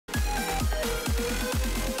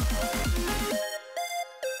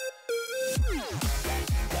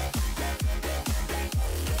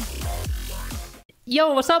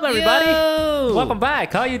Yo, what's up, everybody? Yo! Welcome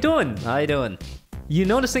back. How you doing? How you doing? You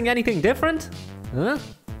noticing anything different? Huh?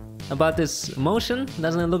 About this motion?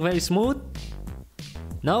 Doesn't it look very smooth?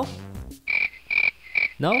 No?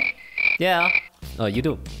 No? Yeah. Oh, you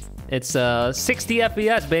do. It's 60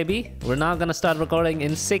 FPS, baby. We're now gonna start recording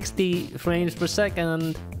in 60 frames per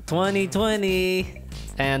second. 2020.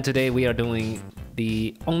 And today we are doing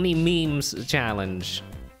the only memes challenge,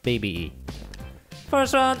 baby.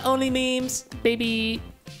 First round, only memes. Baby.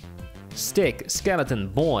 Stick, skeleton,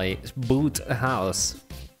 boy, boot house.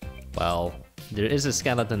 Well, there is a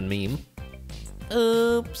skeleton meme.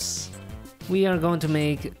 Oops. We are going to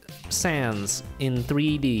make sands in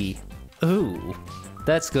 3D. Ooh.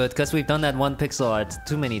 That's good, because we've done that one pixel art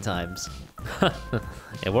too many times.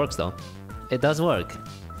 It works though. It does work.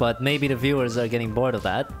 But maybe the viewers are getting bored of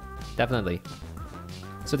that. Definitely.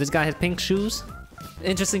 So this guy has pink shoes.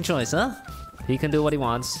 Interesting choice, huh? He can do what he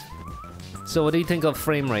wants. So what do you think of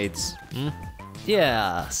frame rates?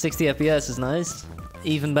 Yeah, 60 FPS is nice.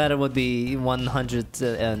 Even better would be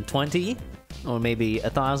 120 or maybe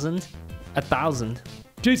 1,000. 1,000?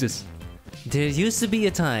 Jesus. There used to be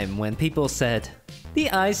a time when people said,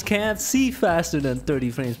 the eyes can't see faster than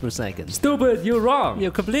 30 frames per second. Stupid, you're wrong.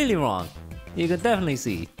 You're completely wrong. You can definitely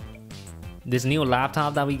see. This new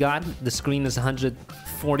laptop that we got, the screen is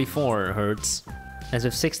 144 hertz. As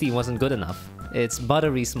if 60 wasn't good enough. It's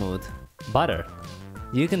buttery smooth. Butter.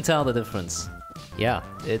 You can tell the difference. Yeah.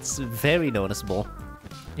 It's very noticeable.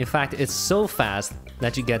 In fact, it's so fast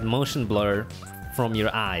that you get motion blur from your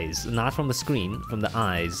eyes. Not from the screen, from the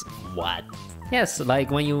eyes. What? Yes, like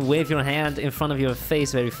when you wave your hand in front of your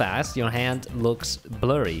face very fast, your hand looks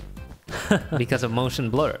blurry. Because of motion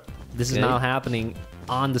blur. This is now happening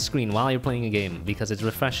on the screen while you're playing a game because it's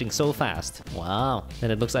refreshing so fast. Wow. And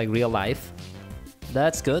it looks like real life.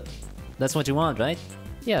 That's good. That's what you want, right?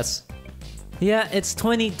 Yes. Yeah, it's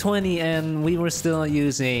 2020 and we were still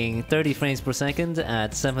using 30 frames per second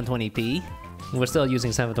at 720p. We're still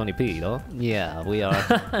using 720p though. Yeah, we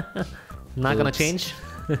are. Not gonna change?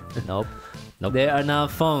 Nope. Nope. There are now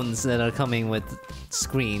phones that are coming with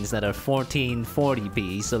screens that are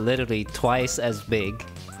 1440p, so literally twice as big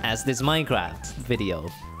as this Minecraft video.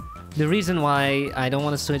 The reason why I don't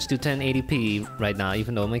want to switch to 1080p right now,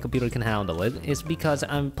 even though my computer can handle it, is because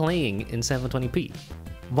I'm playing in 720p.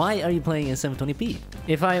 Why are you playing in 720p?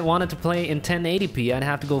 If I wanted to play in 1080p, I'd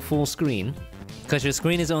have to go full screen. Because your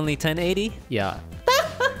screen is only 1080? Yeah.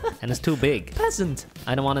 And it's too big. Peasant.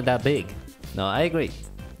 I don't want it that big. No, I agree.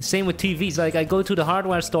 Same with TVs. Like, I go to the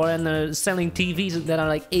hardware store and they're selling TVs that are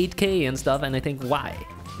like 8K and stuff, and I think, why?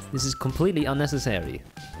 This is completely unnecessary.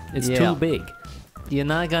 It's too big. You're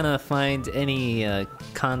not gonna find any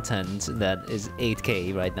content that is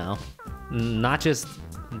 8K right now. Not just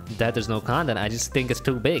that there's no content, I just think it's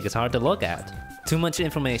too big. It's hard to look at. Too much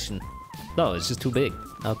information. No, it's just too big.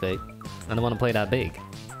 Okay. I don't want to play that big.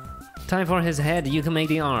 Time for his head. You can make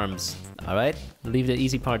the arms. Alright. Leave the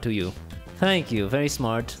easy part to you. Thank you. Very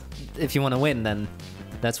smart. If you want to win, then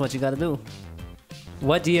that's what you gotta do.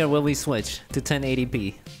 What year will we switch to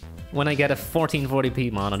 1080p? When I get a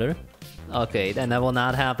 1440p monitor. Okay, then that will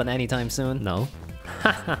not happen anytime soon. No.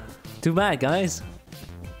 Too bad, guys.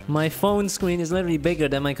 My phone screen is literally bigger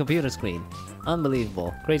than my computer screen.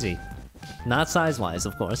 Unbelievable. Crazy. Not size-wise,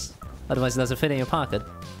 of course. Otherwise it doesn't fit in your pocket.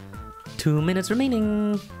 2 minutes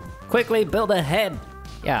remaining. Quickly build a head.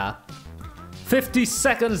 Yeah. 50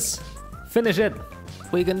 seconds. Finish it.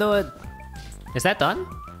 We can do it. Is that done?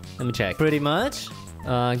 Let me check. Pretty much.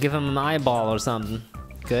 Give him an eyeball or something.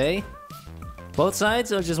 Okay. Both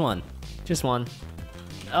sides or just one? Just one.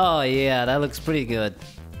 Oh yeah, that looks pretty good.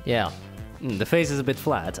 Yeah. The face is a bit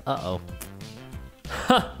flat. Uh-oh.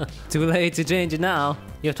 Too late to change it now.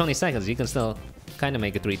 You have 20 seconds. You can still kind of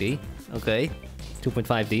make it 3D. Okay.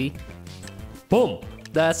 2.5D. Boom.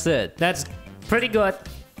 That's it. That's pretty good.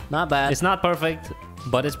 Not bad. It's not perfect,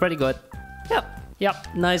 but it's pretty good. Yep.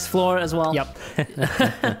 Yep. Nice floor as well. Yep.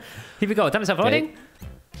 Here we go. Time to start voting.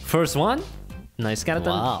 First one. Nice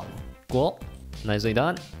skeleton. Wow. Cool. Nicely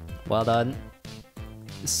done. Well done.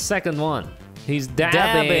 Second one. He's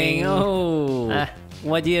dabbing. Oh.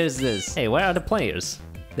 What year is this? Hey, where are the players?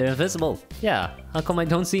 They're invisible. Yeah. How come I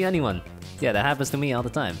don't see anyone? Yeah, that happens to me all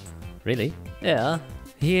the time. Really? Yeah.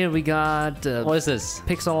 Here we got... what is this?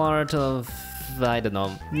 Pixel art of... I don't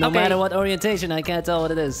know. No matter what orientation, I can't tell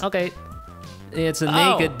what it is. Okay. It's a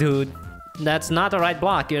naked dude. That's not the right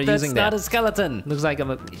block you're using there. That's not a skeleton. Looks like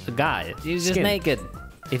a guy. He's just naked.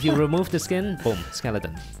 If you remove the skin, boom,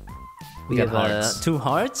 skeleton. We got hearts. 2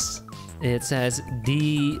 hearts. It says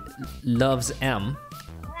D loves M.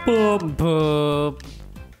 Boop, boop.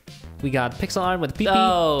 We got pixel art with pee-pee.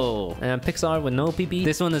 Oh! And pixel art with no pee-pee.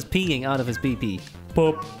 This one is peeing out of his pee-pee.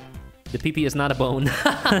 Poop. The pee-pee is not a bone.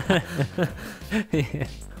 Yeah.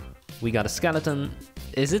 We got a skeleton.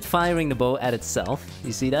 Is it firing the bow at itself?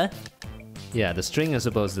 You see that? Yeah, the string is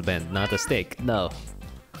supposed to bend, not the stick. No.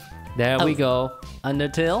 There we go.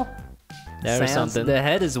 Undertale? There is something. The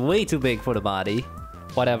head is way too big for the body.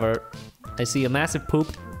 Whatever. I see a massive poop,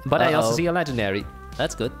 but I also see a legendary.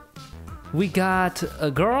 That's good. We got a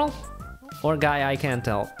girl or guy, I can't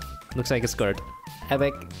tell. Looks like a skirt.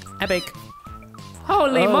 Epic. Epic.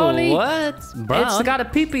 Holy moly! What? Brown? It's got a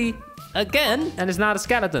pee-pee. Again? And it's not a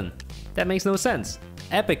skeleton. That makes no sense.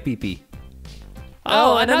 Epic pee-pee.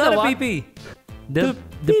 Oh, and another another one. pee-pee. The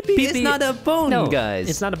Pee-pee is not a bone, no, guys.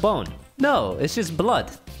 it's not a bone. No, it's just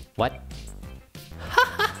blood. What?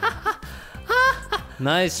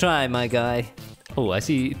 Nice try, my guy. Oh, I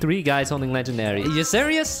see 3 guys holding legendary. Are you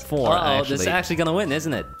serious? 4, Uh-oh, this is actually. actually gonna win,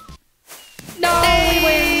 isn't it? No, we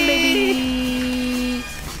win, baby!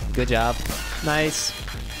 Good job. Nice.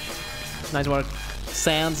 Nice work.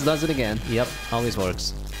 Sans does it again. Yep, always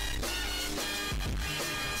works.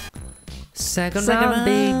 Second Second round, round,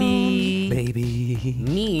 baby. Baby.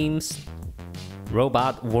 Memes.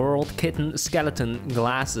 Robot, world, kitten, skeleton,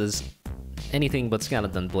 glasses. Anything but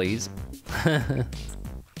skeleton, please.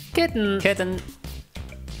 Kitten. Kitten.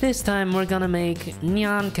 This time we're gonna make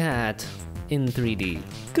Nyan Cat in 3D.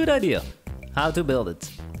 Good idea. How to build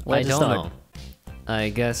it? Where I to don't start? know. I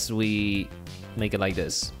guess we make it like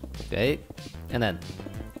this. Okay. And then.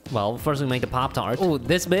 Well, first we make the Pop-Tart. Oh,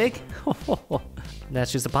 this big?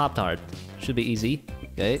 That's just a Pop-Tart. Should be easy.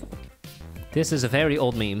 Okay. This is a very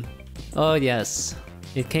old meme. Oh, yes.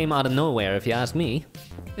 It came out of nowhere, if you ask me.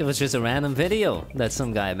 It was just a random video that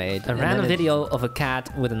some guy made. A random video of a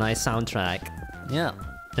cat with a nice soundtrack. Yeah.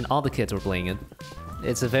 And all the kids were playing it.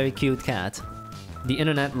 It's a very cute cat. The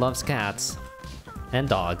internet loves cats. And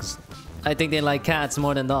dogs. I think they like cats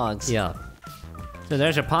more than dogs. Yeah. So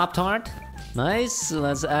there's your Pop-Tart. Nice.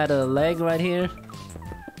 Let's add a leg right here.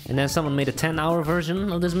 And then someone made a 10-hour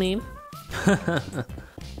version of this meme.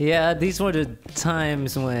 Yeah, these were the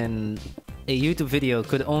times when a YouTube video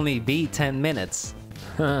could only be 10 minutes.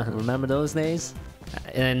 Remember those days?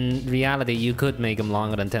 In reality, you could make them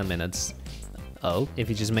longer than 10 minutes. Oh. If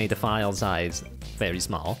you just made the file size very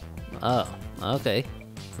small. Oh, okay.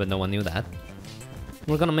 But no one knew that.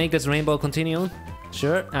 We're gonna make this rainbow continue.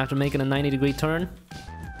 Sure. After making a 90-degree turn.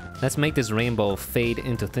 Let's make this rainbow fade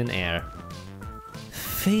into thin air.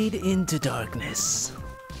 Fade into darkness.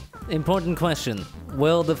 Important question.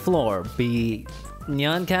 Will the floor be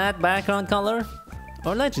Nyan Cat background color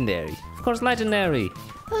or legendary? Of course, legendary.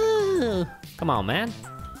 Come on, man.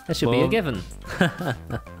 That should be a Well- given.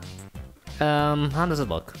 How does it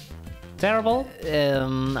look? Terrible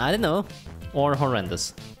I don't know. or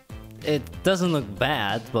horrendous? It doesn't look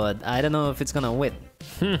bad, but I don't know if it's gonna win.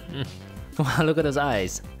 Wow, look at those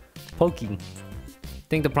eyes. Poking. I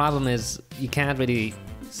think the problem is you can't really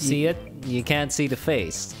see it. You can't see the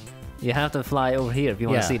face. You have to fly over here if you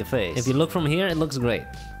want to see the face. If you look from here, it looks great.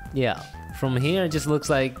 Yeah. From here, it just looks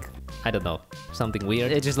like, I don't know, something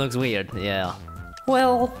weird. It just looks weird. Yeah.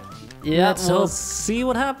 Well, Yeah, let's we'll hope, see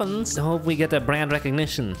what happens. hope we get that brand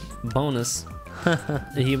recognition bonus.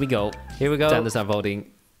 Here we go. Here we go. Time to start voting.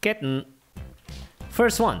 Kitten.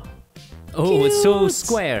 First one. Oh, it's so Cute.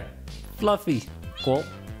 square. Fluffy. Cool.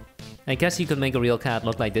 I guess you could make a real cat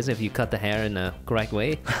look like this if you cut the hair in the correct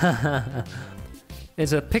way.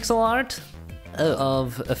 It's a pixel art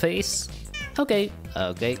of a face. Okay.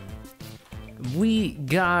 Okay. We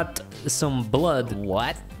got some blood.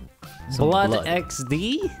 What? Some Blood blood.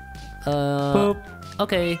 XD? Poop.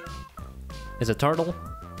 Okay. It's a turtle.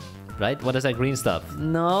 Right? What is that green stuff?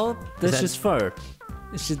 No, that's that- just fur.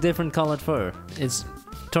 It's just different colored fur. It's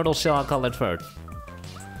turtle shell colored fur.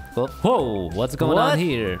 Cool. Whoa, what's going on What?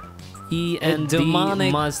 here? E and D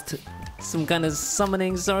demonic- must Some kind of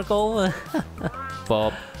summoning circle.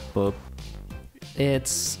 pop. Boop.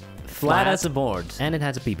 It's Flat as a board. and it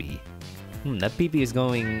has a pee-pee. That pee-pee is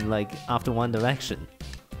going like after one direction.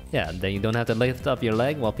 Yeah, then you don't have to lift up your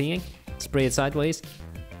leg while peeing. Spray it sideways.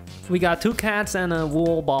 We got 2 cats and a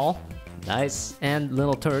wool ball Nice. and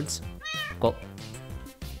little turds. Cool.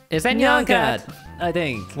 Is that Nyan Nyan Cat? I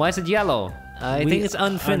think. Why is it yellow? I We think it's are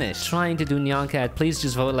unfinished. trying to do Nyan Cat. Please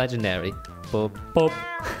just vote legendary. Boop. Boop.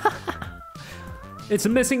 It's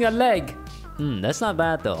missing a leg. That's not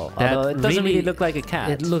bad though. That Although it doesn't really really- look like a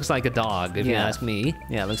cat. It looks like a dog, if you Yeah. ask me.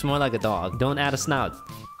 Yeah, it looks more like a dog. Don't add a snout.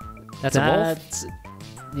 That's a wolf. That's...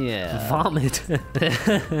 Yeah. Vomit.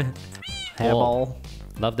 Hairball.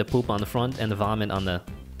 Love the poop on the front and the vomit on the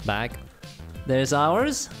back. There's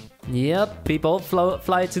ours. Yep, people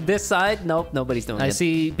fly to this side. Nope, nobody's doing it. I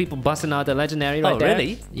see people busting out the legendary right Oh, there.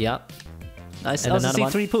 really? Yep. I And also another see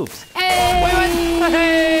one. 3 poops.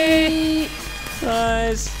 Hey!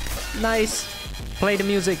 Nice. Nice. Play the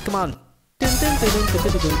music. Come on.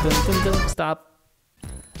 Stop.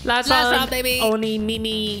 Last one, baby. Oni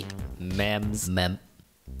Mimi. Memes. Mem.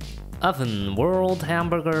 Oven, world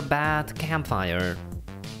hamburger bath campfire.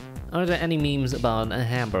 Are there any memes about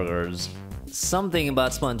hamburgers? Something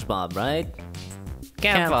about SpongeBob, right?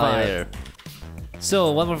 Campfire.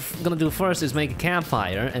 So what we're gonna do first is make a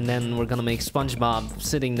campfire, and then we're gonna make SpongeBob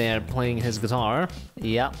sitting there playing his guitar.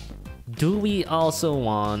 Yeah. Do we also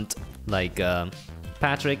want like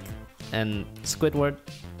Patrick and Squidward?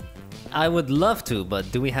 I would love to,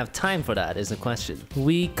 but do we have time for that is the question.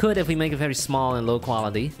 We could if we make it very small and low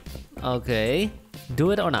quality. Okay.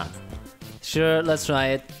 Do it or not? Sure, let's try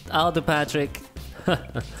it. I'll do Patrick.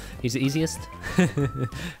 He's the easiest.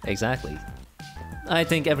 Exactly. I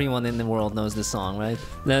think everyone in the world knows this song, right?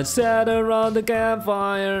 Let's sit around the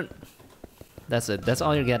campfire. That's it. That's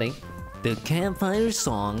all you're getting. The campfire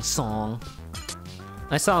song.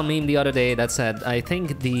 I saw a meme the other day that said, I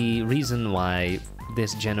think the reason why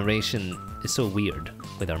this generation is so weird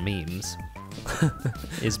with our memes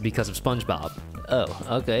is because of SpongeBob.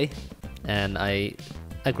 Oh, okay. And I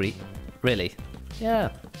agree. Really?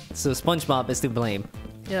 Yeah. So SpongeBob is to blame.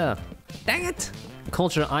 Yeah. Dang it!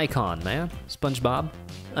 Culture icon, man. SpongeBob.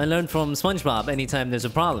 I learned from SpongeBob, anytime there's a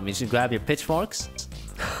problem, you should grab your pitchforks.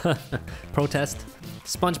 Protest.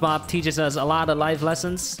 SpongeBob teaches us a lot of life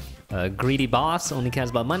lessons. A greedy boss only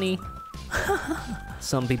cares about money.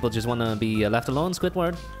 Some people just want to be left alone,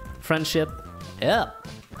 Squidward. Friendship. Yeah.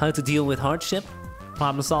 How to deal with hardship.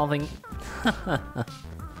 Problem solving.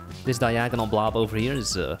 This diagonal blob over here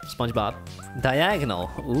is SpongeBob. Diagonal.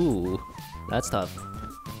 Ooh, that's tough.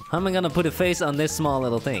 How am I gonna put a face on this small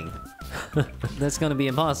little thing? That's gonna be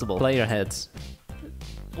impossible. Player heads.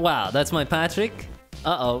 Wow, that's my Patrick?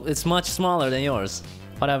 Uh-oh, it's much smaller than yours.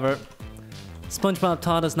 Whatever. SpongeBob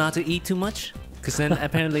taught us not to eat too much, because then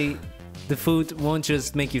apparently the food won't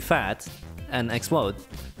just make you fat and explode.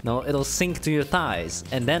 No, it'll sink to your thighs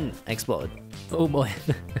and then explode. Oh boy.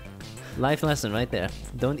 Life lesson right there.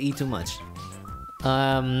 Don't eat too much.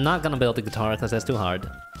 I'm not gonna build the guitar because that's too hard.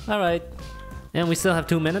 Alright, And we still have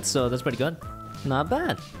 2 minutes, so that's pretty good. not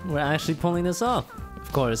bad. We're actually pulling this off.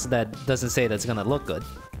 Of course, that doesn't say that's gonna look good.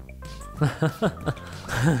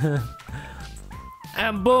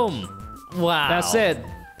 And boom! Wow. That's it.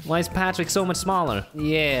 Why is Patrick so much smaller?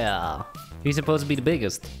 Yeah. He's supposed to be the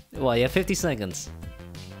biggest. Well, yeah, 50 seconds.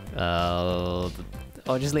 Or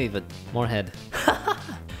just leave it. More head.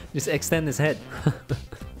 Just extend his head.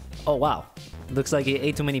 Oh, wow. Looks like he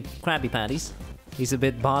ate too many Krabby Patties. He's a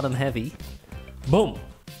bit bottom heavy. Boom!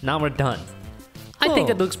 Now we're done. I think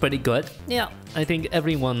Oh. it looks pretty good. Yeah, I think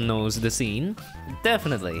everyone knows the scene.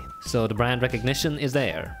 definitely. So the brand recognition is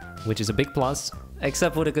there, which is a big plus.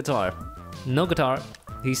 Except for the guitar. No guitar.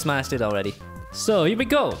 He smashed it already. So here we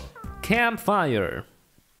go. Campfire.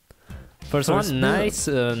 First First one,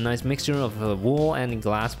 build. nice mixture of wool and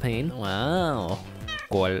glass pane. Wow.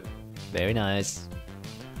 Cool. Very nice.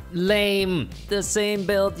 Lame. The same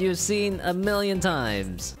build you've seen a million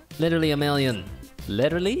times. Literally a million.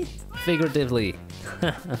 Literally? Figuratively.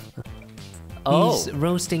 Oh. He's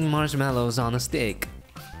roasting marshmallows on a stick.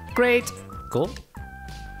 Great. Cool.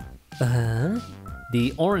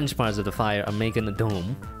 The orange parts of the fire are making a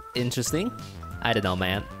dome. Interesting. I don't know,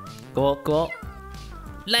 man. Cool, cool.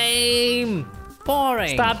 Lame.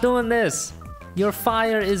 Boring. Stop doing this. Your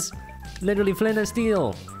fire is literally flint and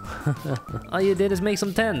steel. All you did is make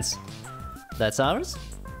some tents. That's ours?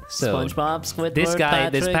 So, SpongeBob, Squidward, This guy,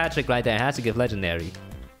 this Patrick. Patrick right there has to give legendary.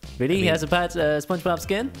 Really? I He mean- has a SpongeBob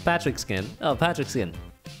skin? Patrick skin. Oh, Patrick skin.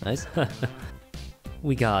 Nice.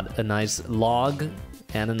 We got a nice log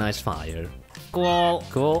and a nice fire. Cool.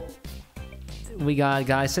 Cool. We got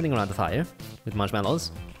guys sitting around the fire with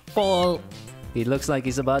marshmallows. Cool. He looks like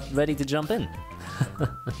he's about ready to jump in.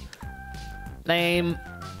 Lame.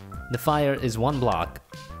 The fire is 1 block.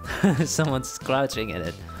 Someone's crouching in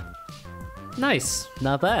it. Nice.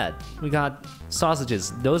 Not bad. We got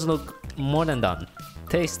sausages. Those look more than done.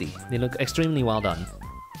 Tasty. They look extremely well done.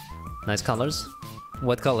 Nice colors.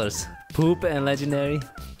 What colors? Poop and legendary?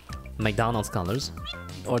 McDonald's colors.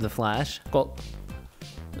 Or the Flash? Cool.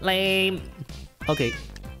 Lame. Okay.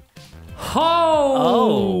 Oh,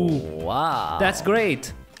 Oh! wow. That's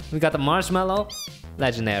great. We got the marshmallow.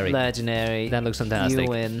 Legendary. legendary. That looks fantastic. You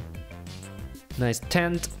win. Nice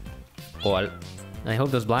tent. Cool. I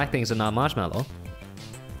hope those black things are not marshmallow.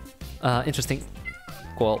 Interesting.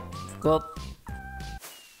 Cool. Cool.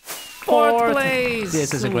 Fourth place.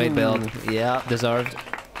 This is a great build. Yeah. Deserved.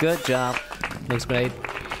 Good job. Looks great.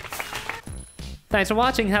 Thanks for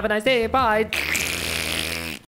watching. Have a nice day. Bye.